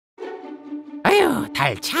아유,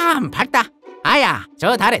 달 참 밝다. 아야,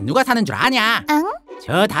 저 달엔 누가 사는 줄 아냐? 응?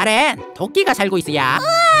 저 달엔 토끼가 살고 있어야.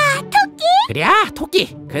 우와, 토끼? 그래,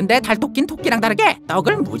 토끼. 근데 달토끼는 토끼랑 다르게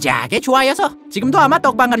떡을 무지하게 좋아해서 지금도 아마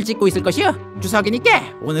떡방아를 찍고 있을 것이여.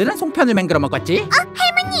 추석이니까 오늘은 송편을 맹글어 먹었지.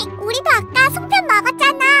 할머니, 우리도 아까 송편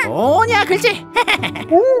먹었잖아. 오냐, 글지.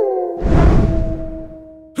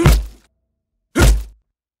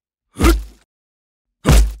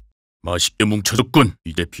 맛있게 뭉쳐졌군.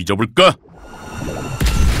 이제 빚어볼까?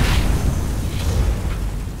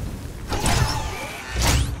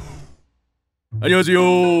 안녕하세요.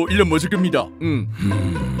 1년 머슬입니다.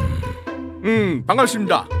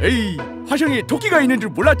 반갑습니다. 에이, 화성에 토끼가 있는 줄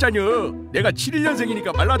몰랐잖여. 내가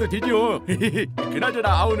 71년생이니까 말라도 되죠. 그나저나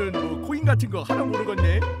아우는 뭐 코인 같은 거 하나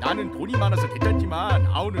모르겠네. 나는 돈이 많아서 괜찮지만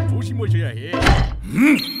아우는 조심하셔야 해.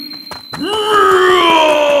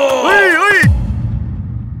 어이, 어이!